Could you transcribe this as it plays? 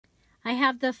I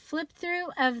have the flip through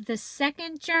of the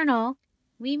second journal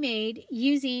we made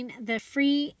using the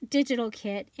free digital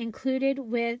kit included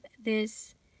with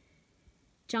this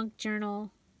Junk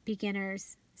Journal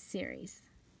Beginners series.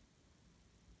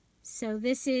 So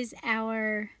this is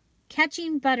our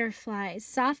Catching Butterflies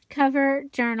soft cover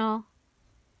journal.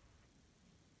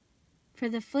 For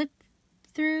the flip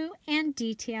through and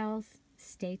details,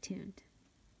 stay tuned.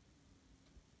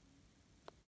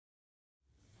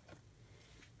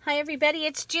 Hi everybody,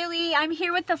 it's Julie. I'm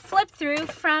here with the flip through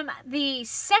from the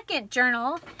second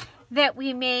journal that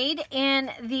we made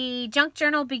in the Junk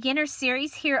Journal Beginner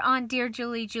series here on Dear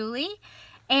Julie Julie.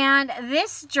 And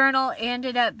this journal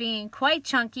ended up being quite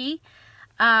chunky,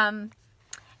 but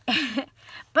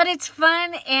it's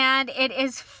fun and it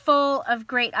is full of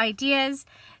great ideas.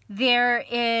 There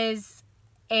is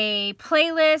a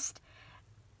playlist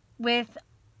with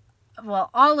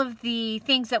all of the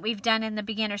things that we've done in the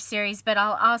beginner series, but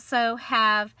I'll also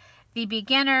have the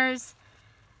beginners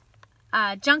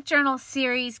junk journal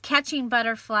series, Catching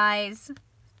Butterflies,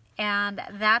 and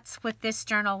that's what this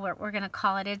journal we're going to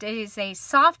call it. It is a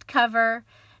soft cover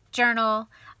journal.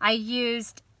 I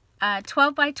used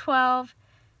 12 by 12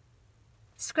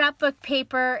 scrapbook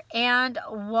paper and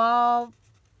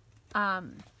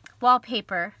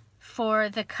wallpaper for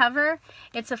the cover.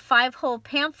 It's a 5-hole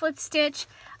pamphlet stitch.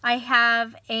 I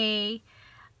have a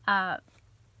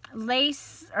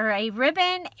lace or a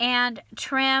ribbon and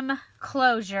trim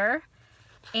closure,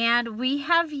 and we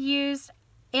have used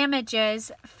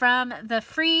images from the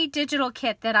free digital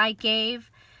kit that I gave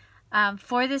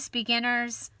for this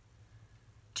beginners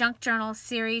junk journal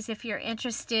series. If you're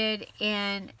interested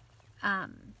in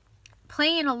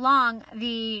playing along,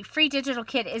 the free digital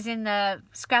kit is in the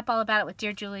Scrap All About It with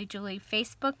Dear Julie Julie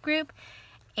Facebook group,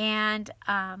 and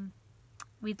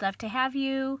we'd love to have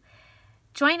you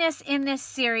join us in this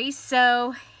series.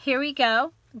 So here we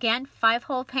go. Again,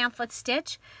 5-hole pamphlet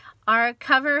stitch. Our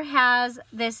cover has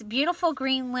this beautiful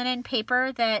green linen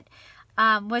paper that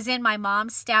was in my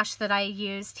mom's stash that I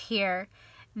used here.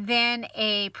 Then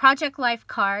a Project Life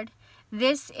card.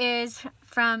 This is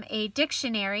from a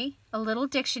dictionary, a little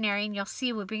dictionary, and you'll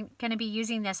see we're going to be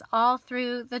using this all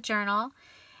through the journal.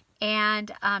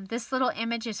 And this little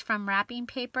image is from wrapping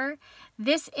paper.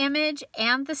 This image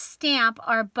and the stamp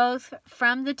are both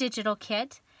from the digital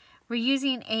kit. We're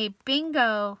using a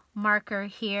bingo marker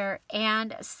here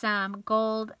and some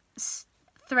gold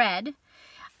thread.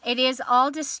 It is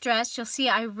all distressed. You'll see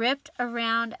I ripped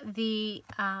around the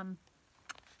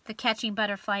Catching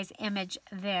Butterflies image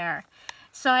there.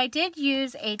 So I did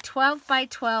use a 12 by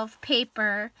 12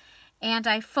 paper, and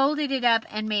I folded it up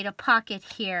and made a pocket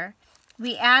here.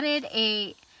 We added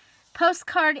a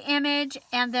postcard image,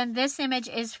 and then this image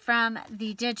is from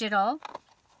the digital.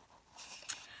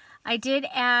 I did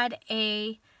add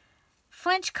a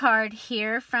flinch card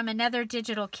here from another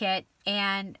digital kit,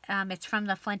 and it's from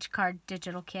the flinch card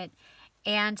digital kit,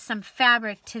 and some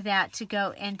fabric to that to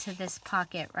go into this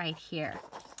pocket right here.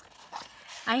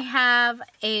 I have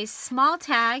a small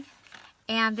tag,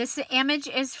 and this image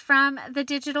is from the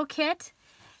digital kit.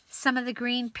 Some of the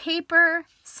green paper,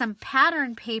 some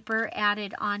pattern paper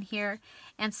added on here,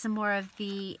 and some more of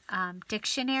the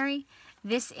dictionary.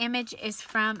 This image is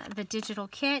from the digital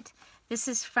kit. This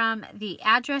is from the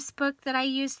address book that I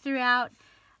used throughout.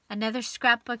 Another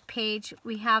scrapbook page.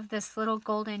 We have this little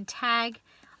golden tag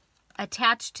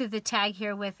attached to the tag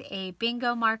here with a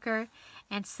bingo marker,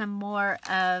 and some more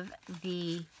of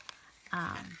the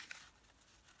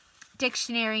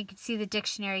dictionary. You can see the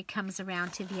dictionary comes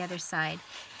around to the other side.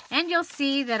 And you'll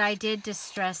see that I did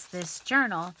distress this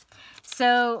journal.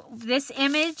 So this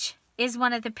image is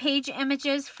one of the page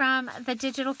images from the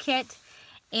digital kit.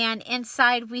 And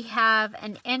inside we have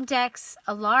an index,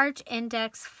 a large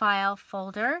index file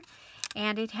folder.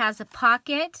 And it has a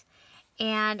pocket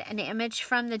and an image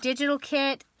from the digital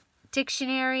kit,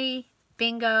 dictionary,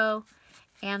 bingo,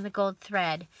 and the gold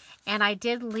thread. And I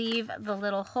did leave the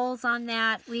little holes on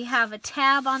that. We have a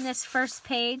tab on this first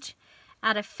page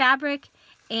out of fabric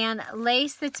and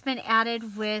lace that's been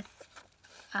added with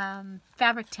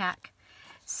fabric tack.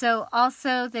 So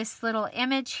also this little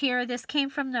image here, this came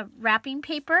from the wrapping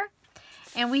paper.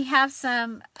 And we have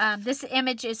some, this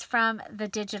image is from the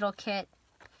digital kit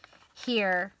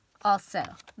here also.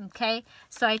 Okay,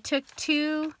 so I took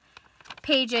 2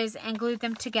 pages and glued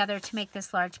them together to make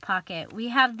this large pocket. We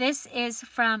have, this is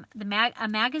from the a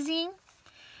magazine,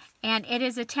 and it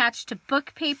is attached to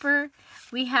book paper.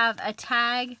 We have a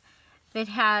tag that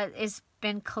is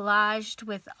been collaged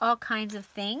with all kinds of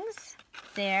things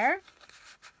there.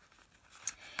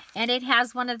 And it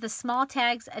has one of the small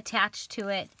tags attached to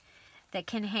it that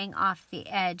can hang off the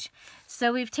edge.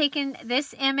 So we've taken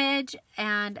this image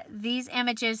and these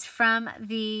images from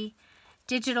the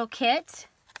digital kit,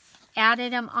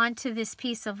 added them onto this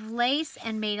piece of lace,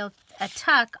 and made a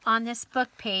tuck on this book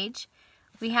page.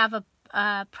 We have a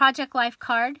Project Life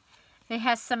card that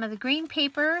has some of the green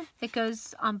paper that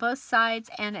goes on both sides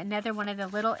and another one of the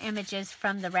little images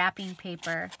from the wrapping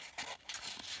paper.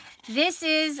 This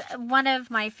is one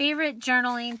of my favorite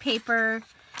journaling paper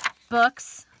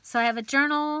books. So I have a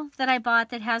journal that I bought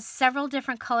that has several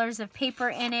different colors of paper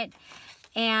in it,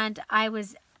 and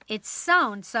it's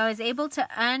sewn, so I was able to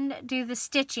undo the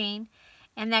stitching,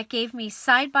 and that gave me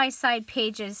side-by-side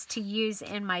pages to use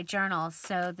in my journal.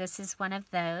 So this is one of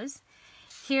those.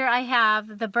 Here I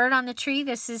have the bird on the tree.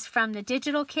 This is from the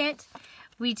digital kit.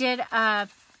 We did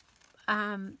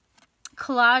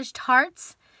collaged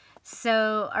hearts,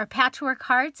 so our patchwork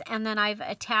hearts, and then I've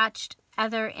attached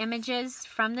other images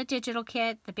from the digital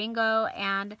kit, the bingo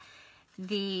and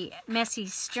the messy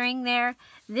string there.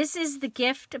 This is the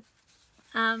gift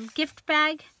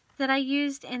bag that I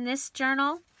used in this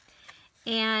journal.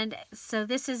 And so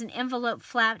this is an envelope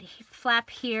flap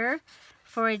here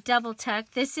for a double tuck.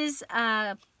 This is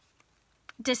a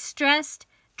distressed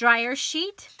dryer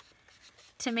sheet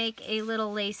to make a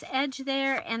little lace edge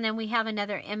there. And then we have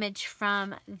another image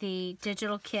from the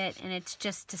digital kit, and it's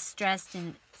just distressed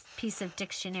and a piece of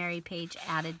dictionary page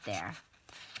added there.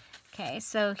 Okay,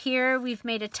 so here we've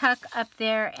made a tuck up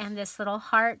there, and this little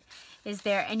heart is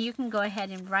there, and you can go ahead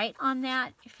and write on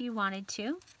that if you wanted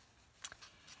to.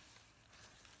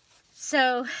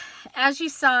 So as you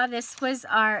saw, this was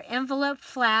our envelope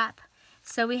flap.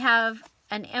 So we have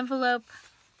an envelope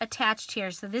attached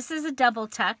here. So this is a double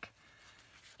tuck,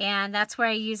 and that's where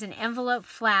I use an envelope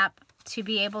flap to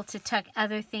be able to tuck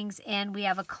other things in. We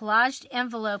have a collaged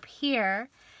envelope here.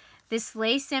 This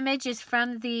lace image is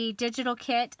from the digital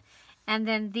kit. And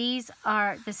then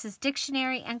this is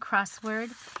dictionary and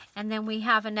crossword. And then we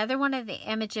have another one of the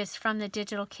images from the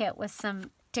digital kit with some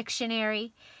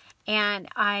dictionary. And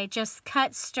I just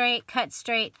cut straight,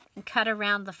 and cut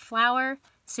around the flower.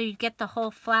 So you get the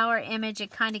whole flower image. It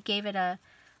kind of gave it a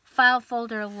file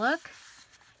folder look.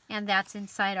 And that's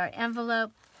inside our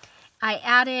envelope. I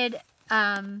added,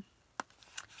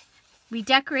 we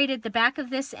decorated the back of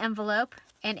this envelope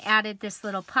and added this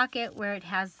little pocket where it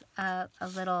has a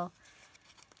little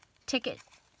ticket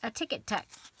tuck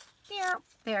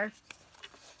there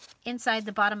inside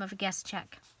the bottom of a guest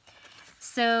check.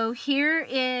 So here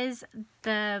is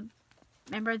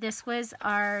remember this was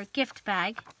our gift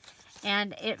bag,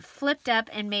 and it flipped up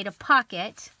and made a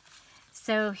pocket.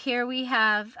 So here we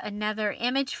have another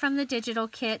image from the digital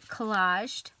kit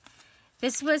collaged.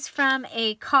 This was from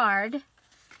a card,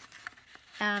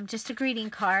 just a greeting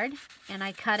card, and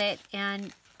I cut it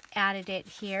and added it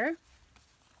here.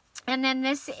 And then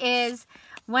this is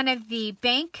one of the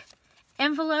bank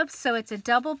envelopes. So it's a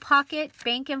double pocket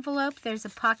bank envelope. There's a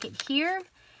pocket here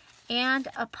and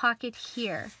a pocket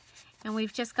here. And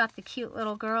we've just got the cute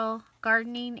little girl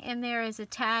gardening in there as a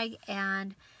tag.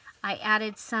 And I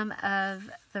added some of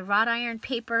the wrought iron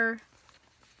paper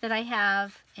that I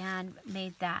have and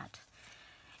made that.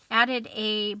 Added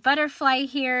a butterfly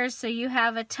here, so you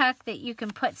have a tuck that you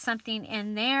can put something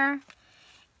in there.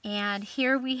 And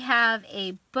here we have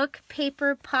a book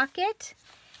paper pocket,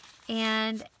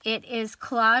 and it is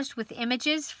collaged with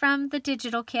images from the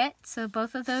digital kit. So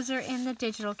both of those are in the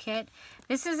digital kit.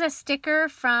 This is a sticker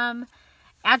from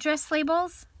address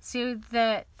labels. So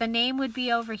the name would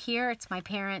be over here. It's my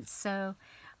parents, so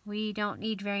we don't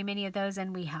need very many of those,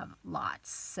 and we have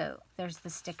lots. So there's the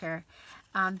sticker.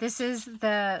 This is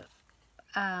the,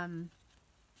 what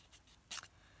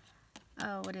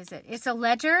is it? It's a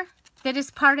ledger that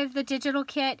is part of the digital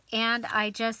kit, and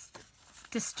I just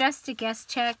distressed a guest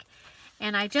check,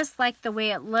 and I just liked the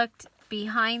way it looked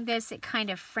behind this. It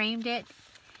kind of framed it,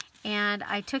 and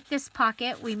I took this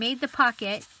pocket. We made the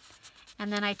pocket,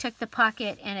 and then I took the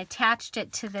pocket and attached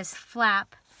it to this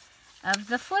flap of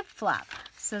the flip-flop.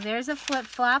 So there's a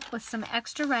flip-flop with some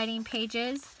extra writing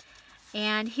pages,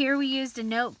 and here we used a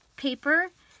note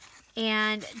paper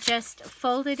and just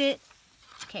folded it.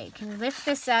 Okay, you can lift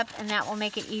this up, and that will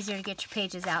make it easier to get your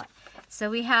pages out. So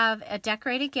we have a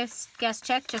decorated guest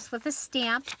check just with a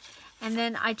stamp, and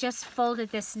then I just folded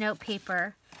this note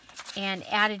paper and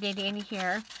added it in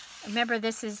here. Remember,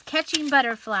 this is catching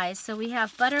butterflies, so we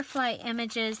have butterfly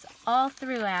images all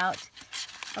throughout,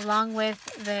 along with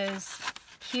those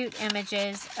cute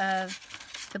images of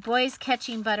the boys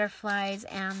catching butterflies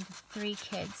and the 3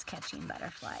 kids catching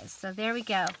butterflies. So there we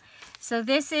go. So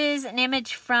this is an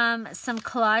image from some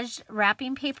collage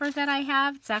wrapping paper that I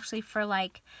have. It's actually for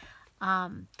like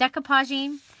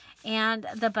decoupaging. and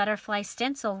the butterfly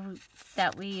stencil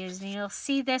that we use. And you'll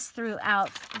see this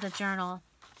throughout the journal.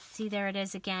 See, there it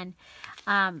is again.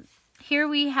 Here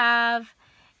we have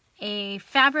a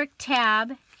fabric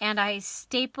tab, and I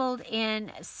stapled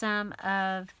in some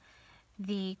of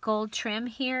the gold trim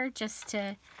here just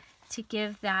to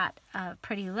give that a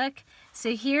pretty look.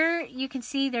 So here you can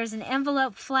see there's an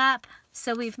envelope flap.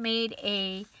 So we've made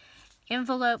a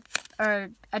envelope or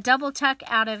a double tuck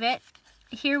out of it.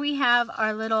 Here we have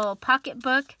our little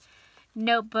pocketbook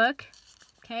notebook.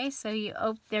 Okay,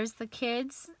 so there's the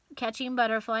kids catching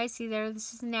butterflies. See there,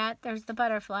 this is net. There's the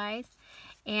butterflies.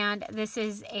 And this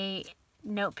is a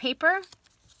note paper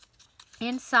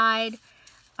inside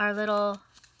our little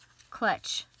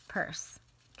clutch purse.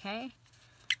 Okay,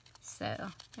 so,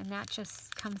 and that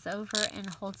just comes over and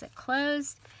holds it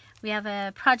closed. We have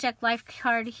a Project Life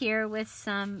card here with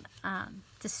some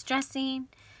distressing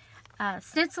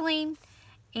stenciling,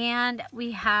 and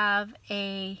we have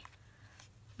a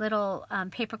little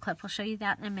paper clip. We'll show you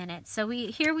that in a minute. So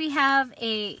here we have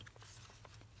a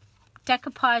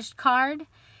decoupaged card,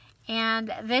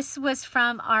 and this was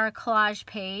from our collage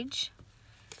page.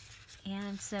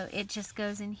 And so it just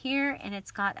goes in here, and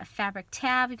it's got a fabric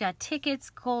tab. We got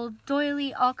tickets, gold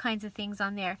doily, all kinds of things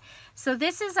on there. So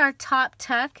this is our top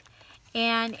tuck,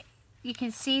 and you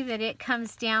can see that it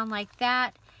comes down like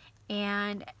that.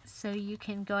 And so you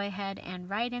can go ahead and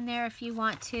write in there if you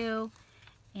want to.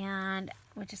 And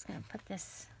we're just going to put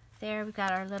this there. We've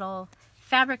got our little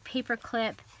fabric paper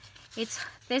clip. We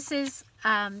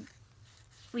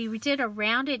did a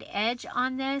rounded edge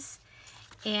on this,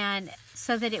 and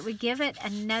so that it would give it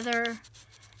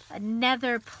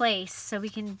another place. So we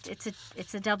can,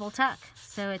 it's a double tuck.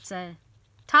 So it's a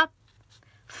top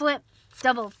flip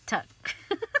double tuck.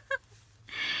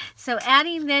 So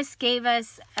adding this gave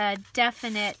us a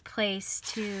definite place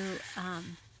to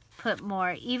put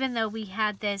more, even though we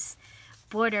had this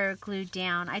border glued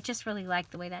down. I just really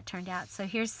like the way that turned out. So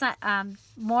here's some,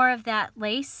 more of that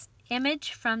lace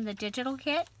image from the digital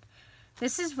kit.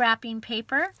 This is wrapping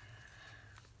paper.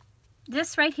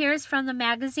 This right here is from the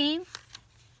magazine.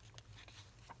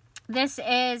 This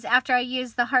is after I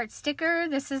used the heart sticker.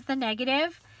 This is the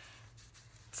negative.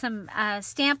 Some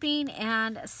stamping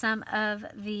and some of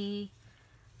the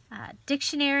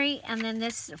dictionary, and then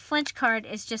this flinch card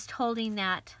is just holding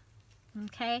that.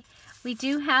 Okay, we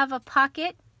do have a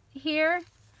pocket here.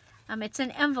 It's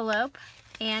an envelope,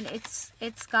 and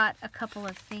it's got a couple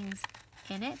of things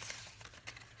in it.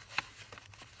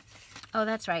 Oh,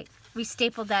 that's right. We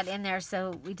stapled that in there,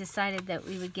 so we decided that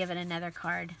we would give it another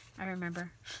card. I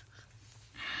remember.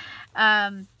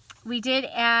 We did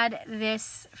add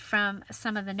this from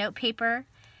some of the note paper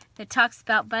that talks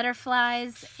about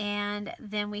butterflies, and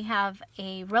then we have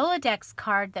a Rolodex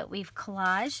card that we've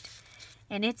collaged,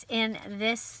 and it's in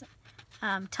this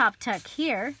top tuck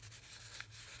here.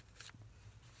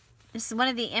 This is one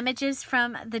of the images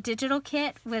from the digital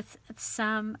kit with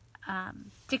some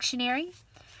dictionary.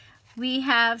 We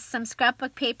have some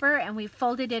scrapbook paper, and we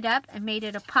folded it up and made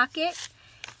it a pocket.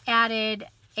 Added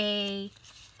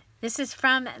this is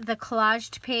from the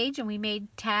collaged page, and we made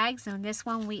tags. And this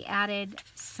one we added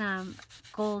some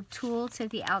gold tulle to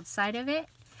the outside of it.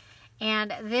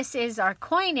 And this is our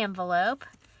coin envelope,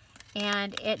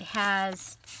 and it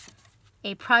has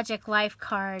a Project Life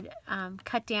card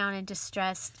cut down and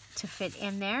distressed to fit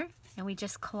in there. And we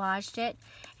just collaged it.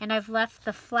 And I've left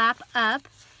the flap up.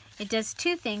 It does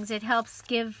two things. It helps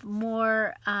give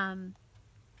more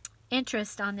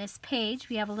interest on this page.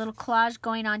 We have a little collage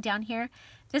going on down here.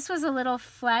 This was a little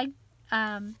flag,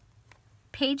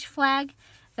 page flag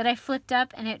that I flipped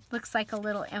up, and it looks like a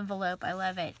little envelope. I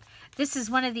love it. This is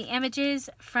one of the images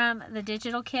from the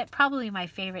digital kit, probably my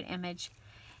favorite image.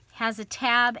 It has a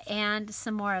tab and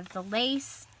some more of the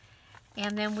lace.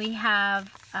 And then we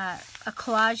have a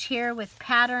collage here with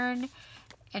pattern,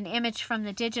 an image from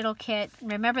the digital kit.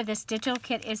 Remember, this digital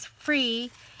kit is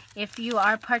free if you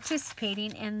are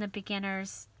participating in the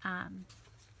beginners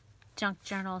junk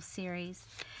journal series.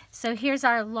 So here's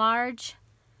our large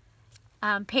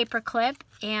paper clip,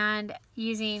 and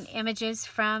using images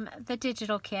from the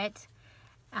digital kit.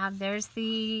 There's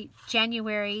the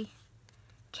January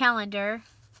calendar,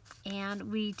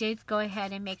 and we did go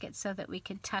ahead and make it so that we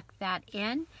could tuck that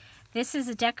in. This is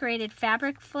a decorated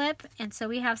fabric flip, and so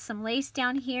we have some lace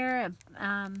down here,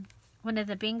 one of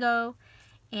the bingo,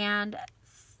 and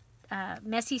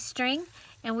messy string,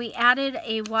 and we added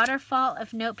a waterfall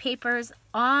of note papers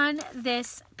on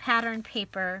this pattern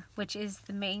paper, which is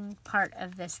the main part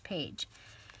of this page.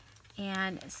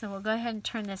 And so we'll go ahead and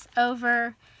turn this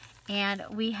over, and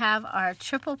we have our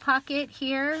triple pocket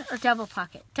here, or double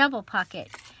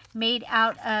pocket, made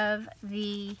out of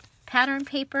the pattern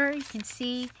paper. You can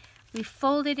see we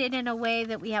folded it in a way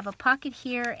that we have a pocket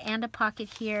here and a pocket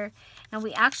here, and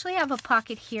we actually have a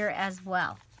pocket here as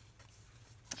well.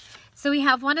 So we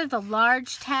have one of the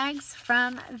large tags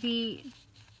from the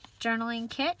journaling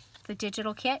kit, the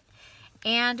digital kit,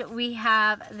 and we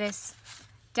have this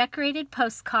decorated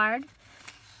postcard,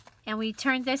 and we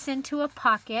turned this into a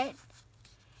pocket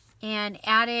and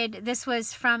added, this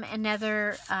was from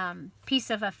another piece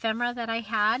of ephemera that I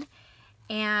had,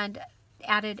 and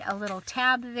added a little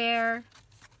tab there,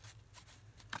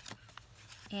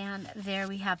 and there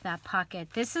we have that pocket.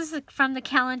 This is from the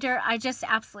calendar. I just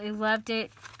absolutely loved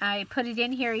it. I put it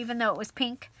in here even though it was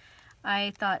pink.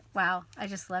 I thought, wow, I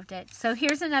just loved it. So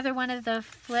here's another one of the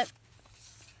flip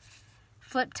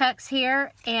tucks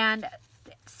here, and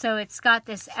so it's got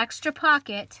this extra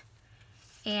pocket,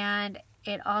 and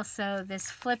it also, this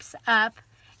flips up,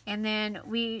 and then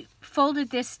we folded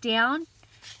this down,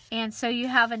 and so you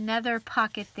have another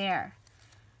pocket there.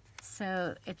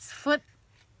 So it's flip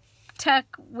tuck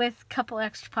with a couple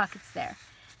extra pockets there.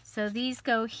 So these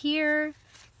go here,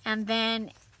 and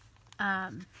then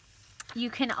you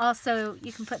can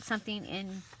put something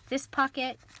in this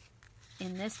pocket,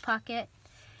 and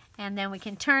then we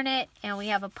can turn it, and we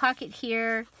have a pocket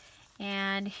here,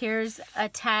 and here's a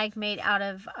tag made out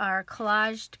of our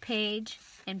collaged page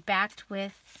and backed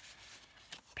with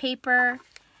paper,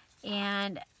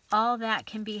 and all that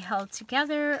can be held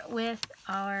together with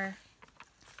our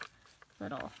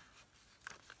little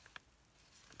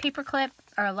paper clip,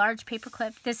 or a large paper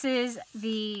clip. This is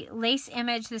the lace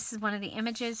image. This is one of the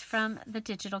images from the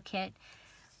digital kit.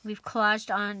 We've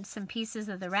collaged on some pieces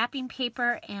of the wrapping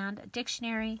paper and a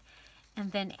dictionary,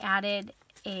 and then added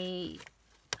a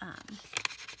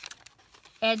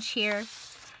edge here.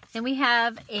 Then we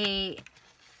have a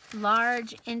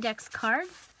large index card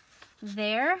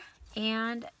there,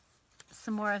 and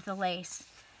some more of the lace.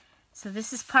 So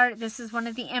this is one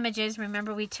of the images.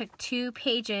 Remember, we took 2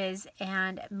 pages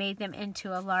and made them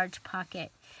into a large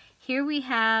pocket. Here we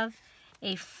have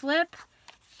a flip,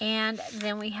 and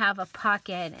then we have a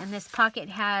pocket, and this pocket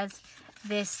has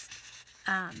this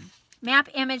map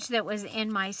image that was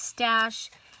in my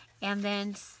stash, and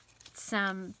then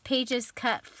some pages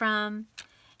cut from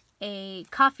a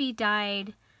coffee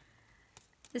dyed.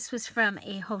 This was from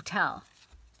a hotel,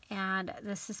 and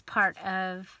this is part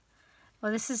of,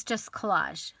 well, this is just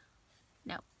collage.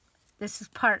 No, this is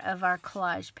part of our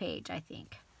collage page, I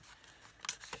think.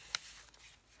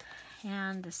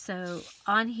 And so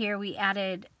on here we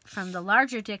added from the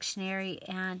larger dictionary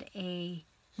and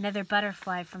another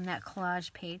butterfly from that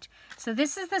collage page. So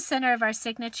this is the center of our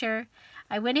signature.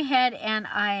 I went ahead and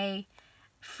I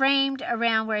framed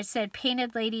around where it said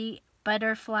Painted Lady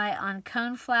Butterfly on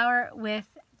Coneflower with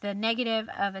the negative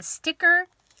of a sticker.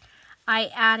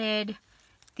 I added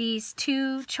these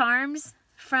 2 charms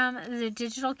from the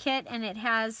digital kit, and it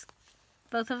has,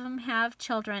 both of them have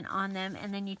children on them,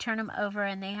 and then you turn them over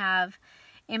and they have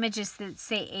images that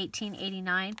say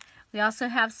 1889. We also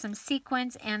have some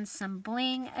sequins and some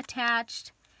bling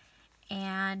attached,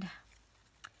 and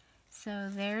so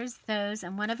there's those,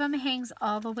 and one of them hangs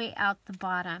all the way out the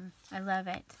bottom. I love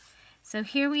it. So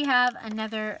here we have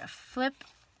another flip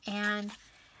and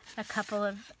a couple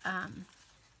of,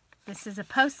 this is a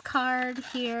postcard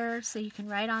here, so you can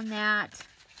write on that.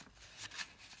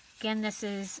 Again, this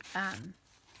is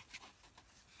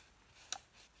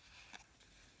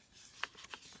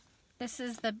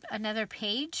another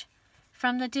page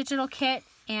from the digital kit,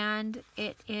 and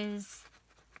it is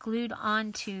glued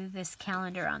onto this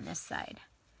calendar on this side.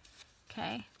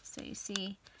 Okay, so you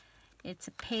see it's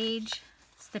a page.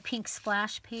 It's the pink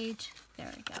splash page.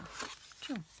 There we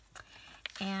go.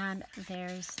 And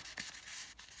there's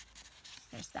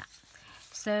that.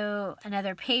 So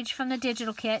another page from the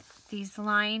digital kit, these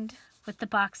lined with the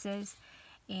boxes,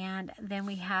 and then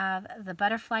we have the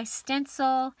butterfly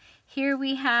stencil. Here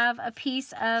we have a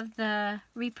piece of the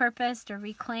repurposed or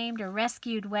reclaimed or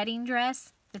rescued wedding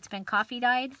dress that's been coffee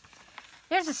dyed.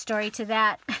 There's a story to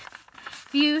that. If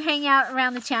you hang out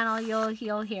around the channel,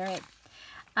 you'll hear it.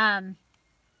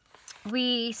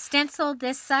 We stenciled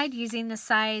this side using the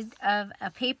side of a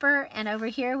paper, and over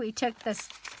here we took this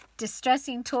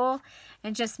distressing tool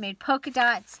and just made polka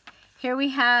dots. Here we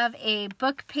have a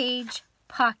book page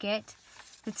pocket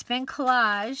that's been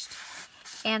collaged,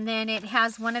 and then it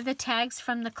has one of the tags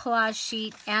from the collage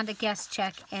sheet and a guest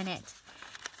check in it.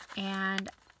 And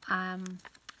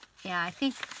yeah, I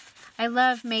think I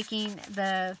love making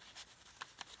the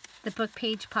book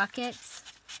page pockets.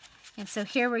 And so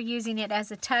here we're using it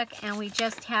as a tuck, and we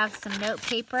just have some note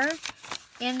paper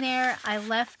in there. I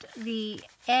left the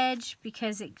edge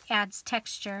because it adds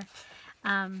texture.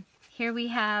 Here we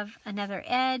have another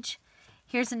edge.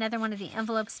 Here's another one of the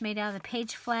envelopes made out of the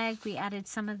page flag. We added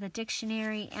some of the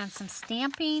dictionary and some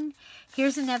stamping.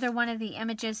 Here's another one of the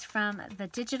images from the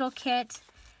digital kit.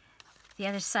 The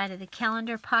other side of the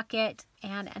calendar pocket,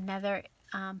 and another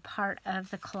part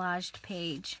of the collaged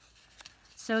page.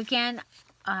 So again,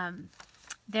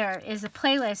 there is a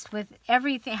playlist with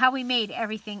everything, how we made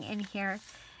everything in here.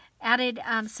 Added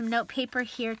some note paper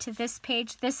here to this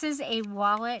page. This is a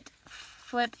wallet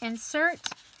flip insert.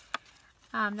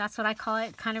 That's what I call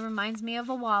it. Kind of reminds me of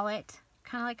a wallet,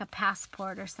 kind of like a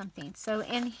passport or something. So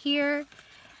in here,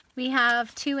 we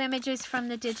have 2 images from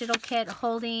the digital kit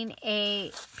holding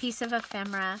a piece of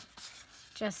ephemera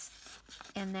just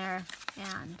in there.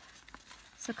 And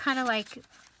so kind of like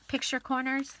picture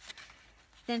corners.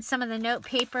 Then some of the note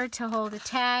paper to hold a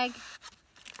tag.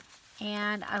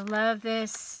 And I love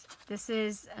this. This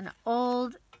is an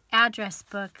old address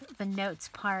book, the notes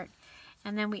part.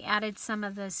 And then we added some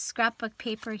of the scrapbook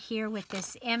paper here with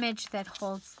this image that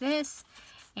holds this,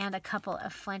 and a couple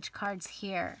of French cards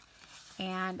here.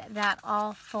 And that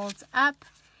all folds up.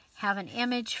 Have an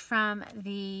image from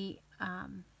the,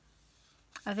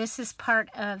 this is part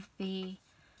of the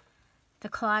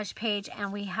collage page,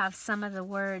 and we have some of the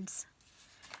words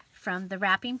from the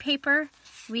wrapping paper.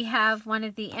 We have one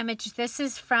of the images. This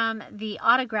is from the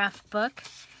autograph book,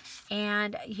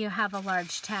 and you have a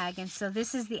large tag. And so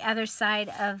this is the other side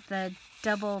of the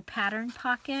double pattern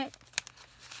pocket.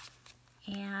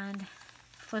 And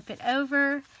flip it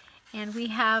over, and we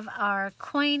have our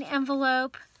coin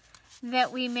envelope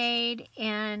that we made,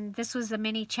 and this was a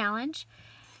mini challenge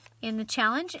in the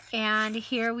challenge. And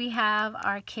here we have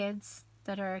our kids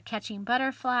that are catching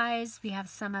butterflies. We have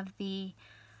some of the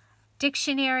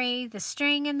dictionary, the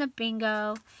string, and the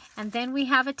bingo. And then we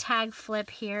have a tag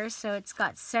flip here, so it's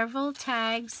got several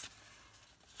tags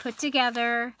put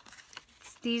together.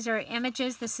 These are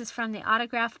images. This is from the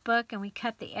autograph book, and we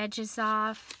cut the edges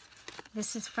off.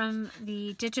 This is from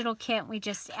the digital kit. We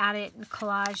just added and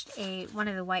collaged one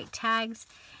of the white tags,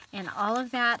 and all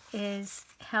of that is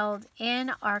held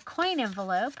in our coin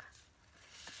envelope.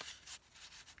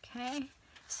 Okay,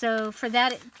 so for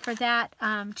that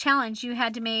challenge, you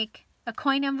had to make a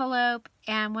coin envelope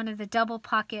and one of the double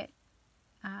pocket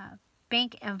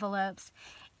bank envelopes,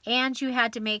 and you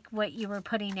had to make what you were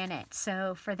putting in it.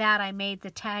 So for that, I made the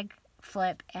tag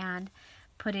flip and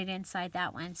put it inside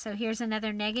that one. So here's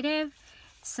another negative,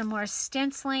 some more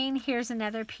stenciling. Here's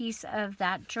another piece of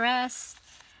that dress.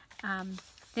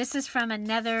 This is from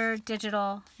another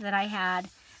digital that I had.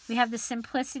 We have the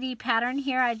Simplicity pattern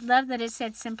here. I love that it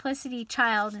said Simplicity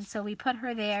Child, and so we put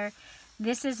her there.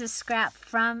 This is a scrap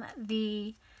from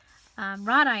the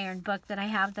wrought iron book that I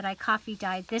have that I coffee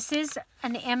dyed. This is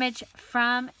an image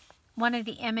from one of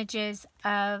the images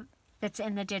that's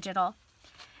in the digital.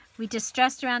 We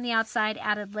distressed around the outside,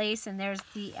 added lace, and there's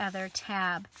the other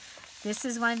tab. This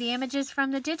is one of the images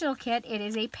from the digital kit. It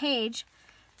is a page,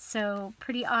 so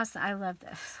pretty awesome. I love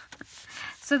this.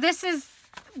 So this is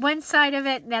one side of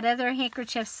it. That other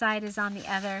handkerchief side is on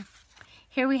the other.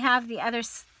 Here we have the other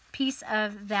piece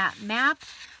of that map.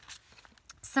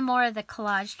 Some more of the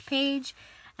collaged page.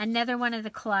 Another one of the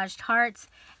collaged hearts.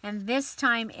 And this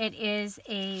time it is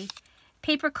a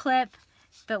paper clip,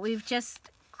 but we've just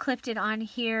clipped it on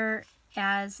here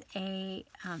as a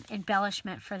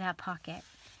embellishment for that pocket.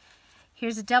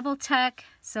 Here's a double tuck,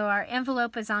 so our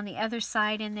envelope is on the other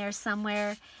side in there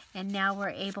somewhere, and now we're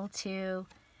able to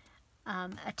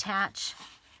attach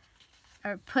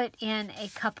or put in a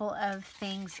couple of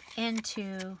things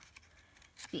into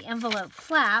the envelope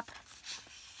flap.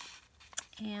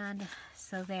 And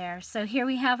so there. So here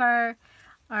we have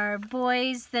our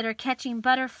boys that are catching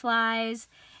butterflies,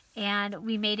 and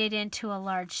we made it into a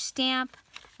large stamp.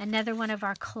 Another one of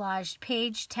our collaged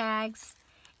page tags,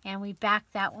 and we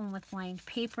backed that one with lined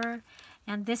paper.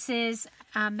 And this is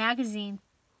a magazine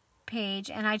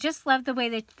page, and I just love the way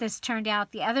that this turned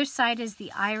out. The other side is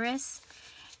the iris,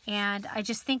 and I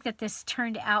just think that this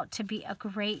turned out to be a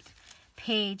great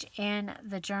page in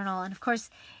the journal. And of course,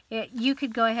 you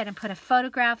could go ahead and put a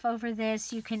photograph over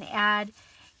this. You can add,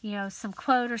 you know, some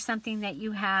quote or something that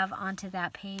you have onto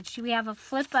that page. We have a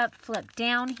flip up, flip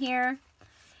down here,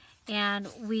 and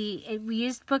we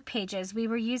used book pages. We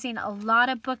were using a lot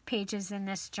of book pages in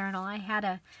this journal.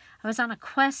 I was on a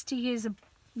quest to use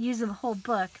a whole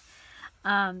book,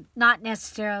 not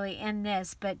necessarily in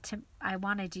this, but I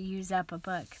wanted to use up a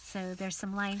book. So there's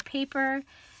some lined paper,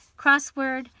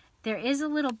 crossword. There is a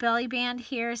little belly band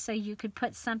here, so you could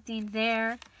put something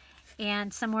there.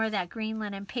 and some more of that green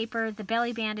linen paper. The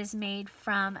belly band is made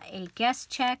from a guest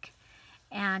check.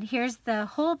 And here's the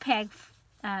whole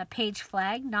page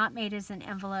flag, not made as an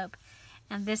envelope.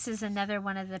 And this is another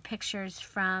one of the pictures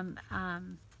from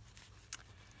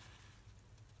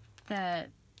the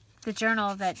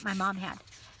journal that my mom had.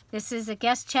 This is a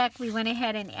guest check. We went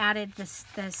ahead and added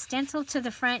the stencil to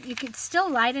the front. You could still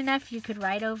light enough, you could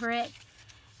write over it.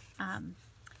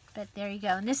 But there you go.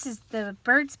 And this is the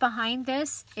birds behind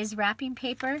this is wrapping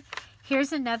paper.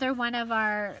 Here's another one of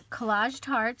our collaged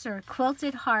hearts or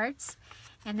quilted hearts.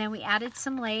 And then we added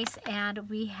some lace, and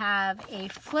we have a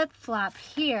flip-flop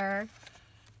here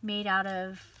made out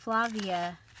of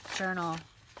Flavia journal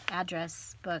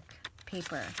address book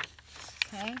paper.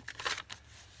 Okay.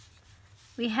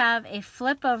 We have a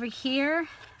flip over here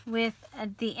with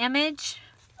the image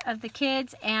of the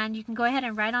kids, and you can go ahead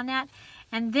and write on that.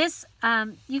 And this,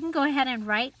 you can go ahead and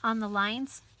write on the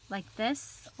lines like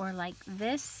this or like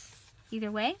this,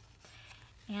 either way.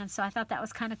 And so I thought that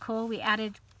was kind of cool. We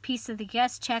added a piece of the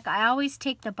guest check. I always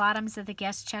take the bottoms of the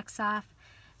guest checks off,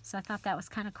 so I thought that was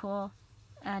kind of cool.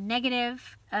 A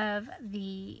negative of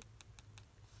the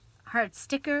heart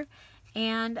sticker,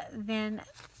 and then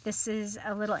this is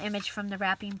a little image from the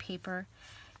wrapping paper.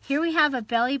 Here we have a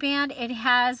belly band. It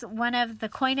has one of the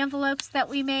coin envelopes that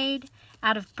we made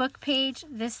out of book page.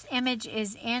 This image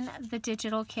is in the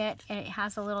digital kit. It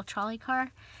has a little trolley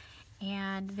car.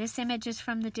 And this image is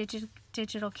from the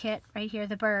digital kit right here,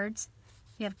 the birds.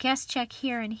 We have guest check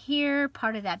here and here,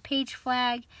 part of that page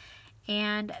flag,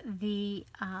 and the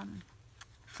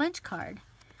flinch card.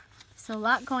 So a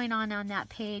lot going on that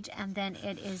page. And then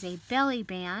it is a belly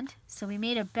band. So we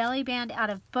made a belly band out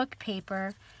of book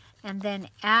paper and then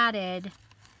added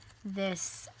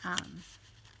this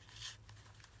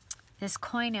this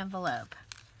coin envelope.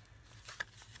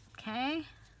 Okay,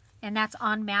 and that's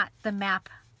on the map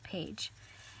page.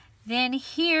 Then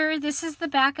here, this is the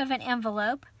back of an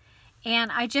envelope,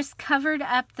 and I just covered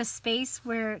up the space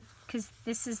where, because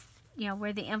this is, you know,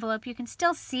 where the envelope, you can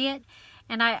still see it,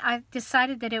 and I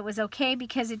decided that it was okay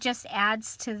because it just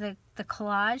adds to the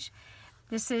collage.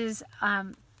 This is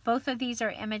both of these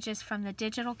are images from the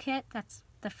digital kit. That's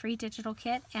the free digital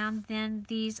kit. And then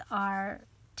these are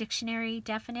dictionary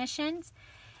definitions.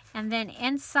 And then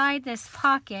inside this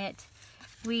pocket,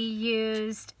 we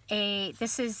used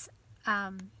this is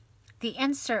the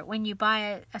insert when you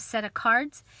buy a set of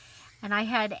cards. And I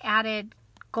had added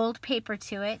gold paper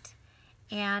to it.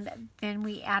 And then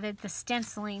we added the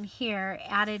stenciling here,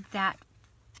 added that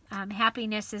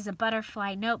happiness is a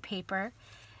butterfly note paper.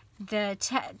 The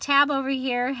tab over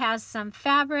here has some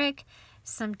fabric,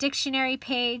 some dictionary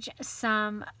page,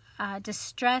 some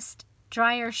distressed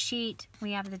dryer sheet.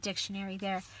 We have the dictionary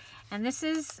there. And this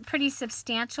is pretty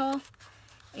substantial.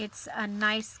 It's a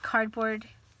nice cardboard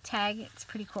tag. It's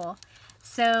pretty cool.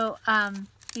 So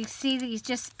you see that you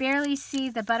just barely see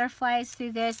the butterflies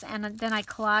through this, and then I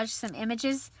collaged some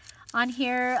images on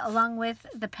here along with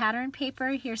the pattern paper.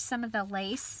 Here's some of the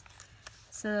lace.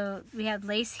 So we had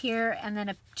lace here, and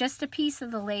then just a piece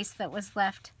of the lace that was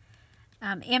left,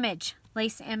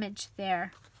 lace image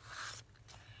there.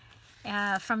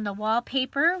 From the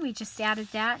wallpaper, we just added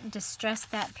that and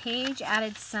distressed that page,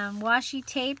 added some washi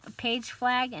tape, a page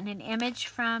flag, and an image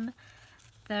from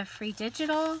the free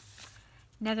digital.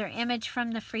 Another image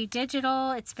from the free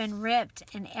digital. It's been ripped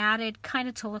and added kind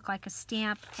of to look like a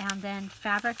stamp, and then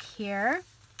fabric here.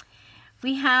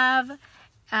 We have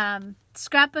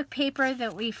scrapbook paper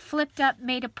that we flipped up,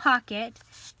 made a pocket.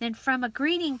 Then from a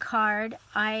greeting card,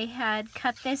 I had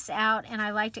cut this out, and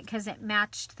I liked it because it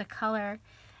matched the color.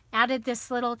 Added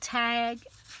this little tag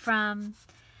from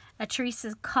a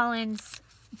Teresa Collins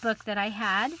book that I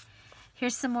had.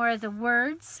 Here's some more of the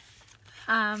words.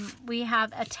 We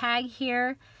have a tag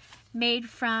here made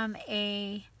from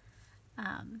a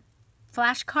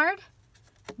flashcard.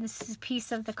 This is a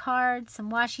piece of the card, some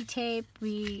washi tape.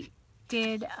 We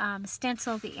did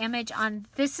stencil the image on,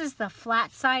 this is the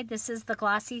flat side, this is the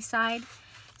glossy side.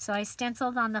 So I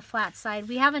stenciled on the flat side.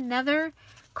 We have another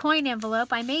coin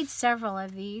envelope. I made several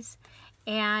of these,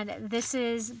 and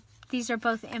these are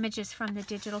both images from the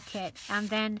digital kit. And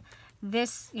then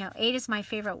this, 8 is my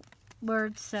favorite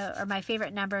word, or my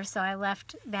favorite number, so I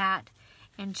left that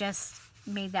and just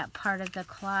made that part of the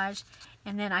collage.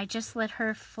 And then I just let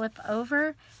her flip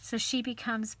over so she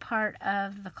becomes part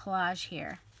of the collage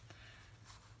here.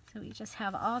 So we just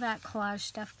have all that collage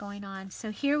stuff going on. So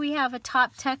here we have a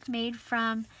top tuck made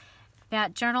from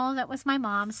that journal that was my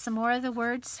mom's. Some more of the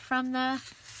words from the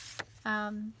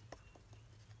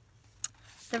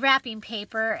wrapping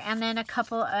paper, and then a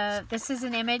couple of, this is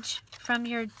an image from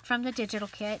the digital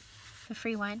kit, the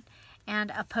free one,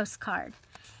 and a postcard.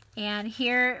 And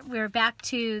here we're back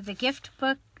to the gift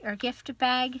book or gift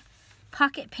bag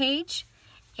pocket page,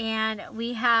 and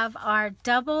we have our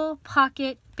double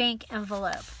pocket bank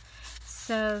envelope.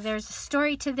 So there's a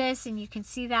story to this, and you can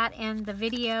see that in the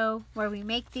video where we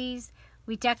make these.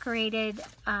 We decorated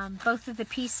both of the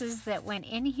pieces that went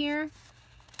in here,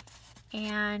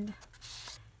 and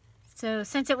so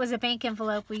since it was a bank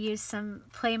envelope, we used some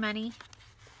play money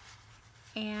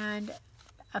and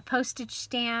a postage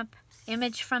stamp,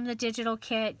 image from the digital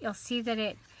kit. You'll see that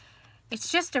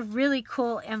it's just a really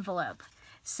cool envelope.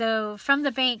 So from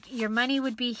the bank, your money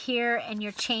would be here and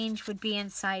your change would be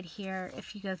inside here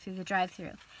if you go through the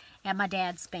drive-thru at my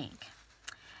dad's bank.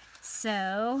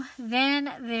 So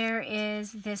then there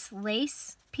is this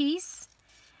lace piece,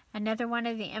 another one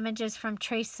of the images from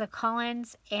Teresa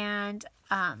Collins, and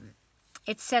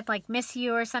it said like miss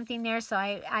you or something there, so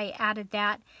I added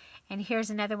that. And here's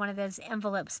another one of those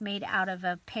envelopes made out of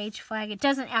a page flag. It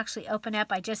doesn't actually open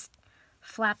up. I just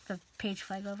flapped the page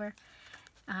flag over.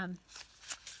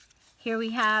 Here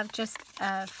we have just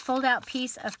a fold-out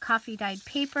piece of coffee-dyed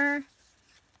paper.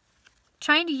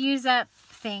 Trying to use up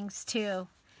things too.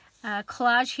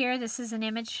 Collage here. This is an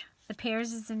image. The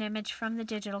pears is an image from the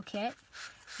digital kit.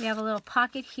 We have a little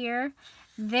pocket here.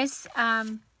 This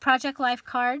Project Life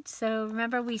card. So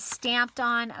remember we stamped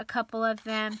on a couple of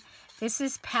them. This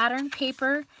is pattern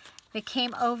paper that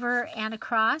came over and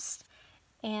across.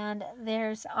 And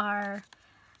there's our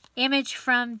image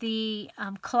from the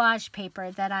collage paper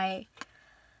that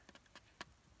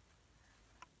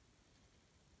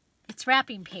it's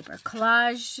wrapping paper.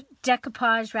 Collage,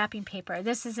 decoupage wrapping paper.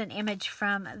 This is an image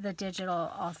from the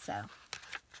digital also.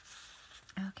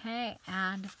 Okay,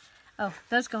 and oh,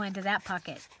 those go into that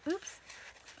pocket. Oops.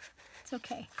 It's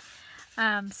okay.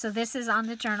 So this is on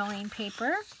the journaling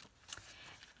paper.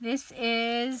 This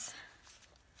is,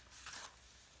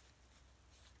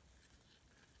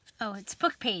 oh, it's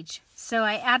book page. So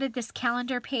I added this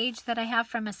calendar page that I have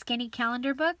from a skinny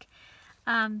calendar book.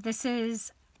 This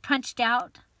is punched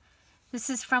out. This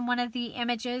is from one of the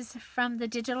images from the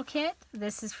digital kit.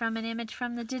 This is from an image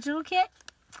from the digital kit.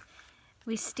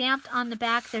 We stamped on the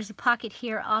back. There's a pocket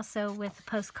here also with a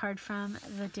postcard from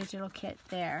the digital kit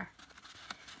there.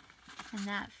 And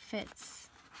that fits.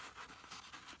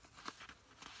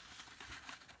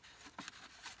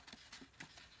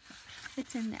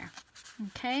 It's in there.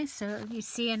 Okay, so you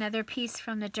see another piece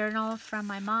from the journal from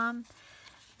my mom.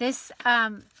 This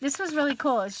was really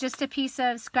cool. It's just a piece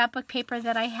of scrapbook paper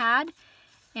that I had,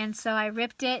 and so I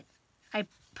ripped it. I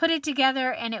put it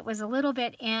together, and it was a little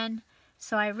bit in,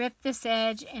 so I ripped this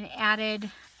edge and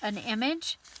added an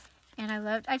image, and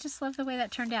I just love the way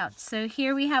that turned out. So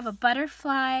here we have a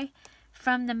butterfly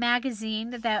from the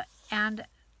magazine and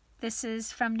this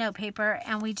is from note paper,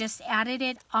 and we just added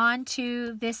it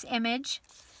onto this image.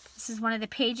 This is one of the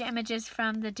page images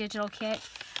from the digital kit.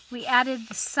 We added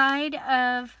the side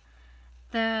of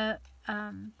the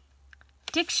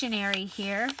dictionary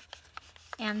here,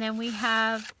 and then we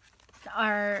have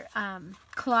our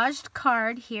collaged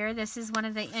card here. This is one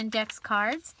of the index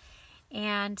cards,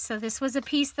 and so this was a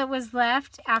piece that was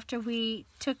left after we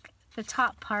took the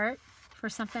top part for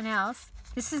something else.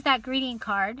 This is that greeting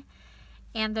card.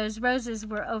 And those roses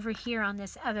were over here on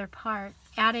this other part.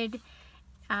 Added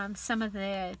some of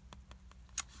the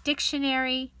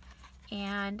dictionary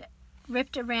and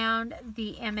ripped around the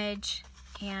image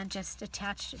and just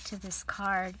attached it to this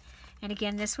card. And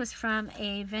again, this was from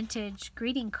a vintage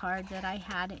greeting card that I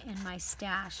had in my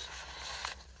stash.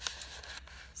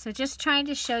 So just trying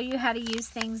to show you how to use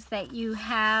things that you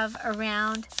have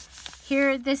around.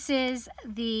 Here, this is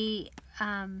the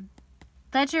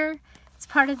ledger. It's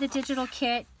part of the digital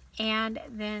kit, and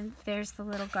then there's the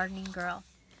little gardening girl.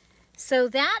 So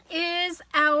that is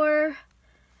our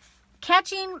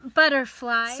Catching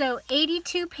Butterfly. So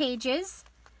 82 pages,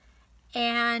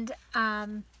 and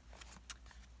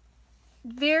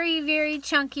very, very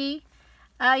chunky.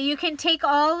 You can take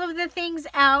all of the things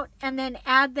out and then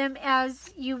add them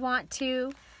as you want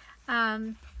to.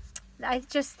 I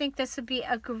just think this would be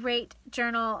a great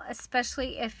journal,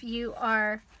 especially if you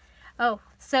are,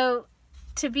 so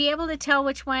to be able to tell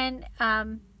which one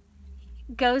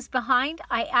goes behind,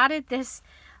 I added this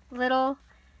little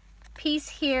piece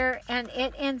here, and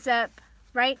it ends up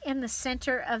right in the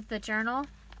center of the journal.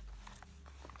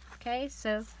 Okay,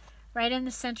 so right in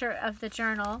the center of the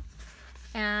journal,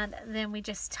 and then we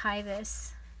just tie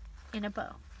this in a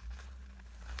bow.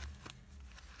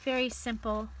 Very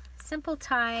simple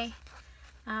tie.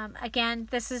 Again,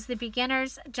 this is the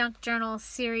Beginner's Junk Journal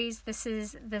series. This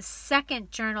is the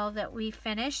second journal that we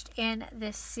finished in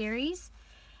this series.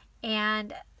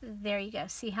 And there you go.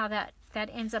 See how that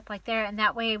ends up like there? And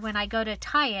that way when I go to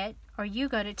tie it, or you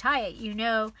go to tie it, you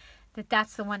know that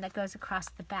that's the one that goes across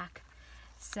the back.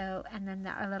 So, and then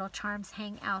our little charms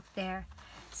hang out there.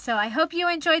 So I hope you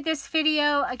enjoyed this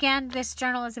video. Again, this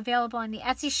journal is available in the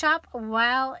Etsy shop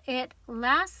while it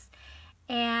lasts.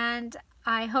 And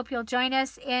I hope you'll join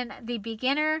us in the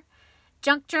beginner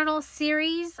junk journal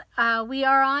series. We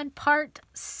are on part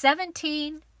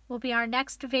 17. Will be our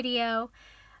next video.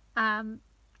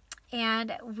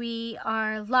 And we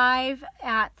are live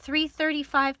at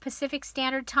 3:35 Pacific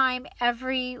Standard Time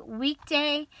every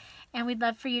weekday, and we'd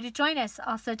love for you to join us.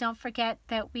 Also, don't forget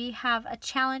that we have a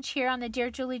challenge here on the Dear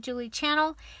Julie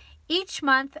channel each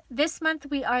month. This month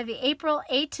we are the April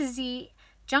A to Z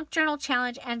Junk Journal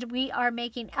Challenge, and we are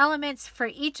making elements for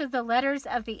each of the letters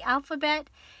of the alphabet.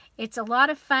 It's a lot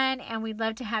of fun, and we'd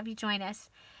love to have you join us.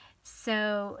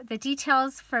 So the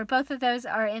details for both of those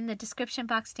are in the description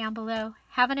box down below.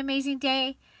 Have an amazing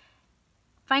day.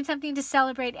 Find something to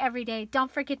celebrate every day. Don't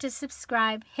forget to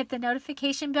subscribe. Hit the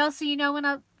notification bell so you know when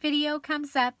a video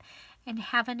comes up. And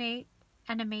have an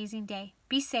amazing day.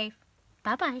 Be safe.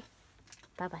 Bye-bye.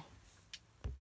 Bye-bye.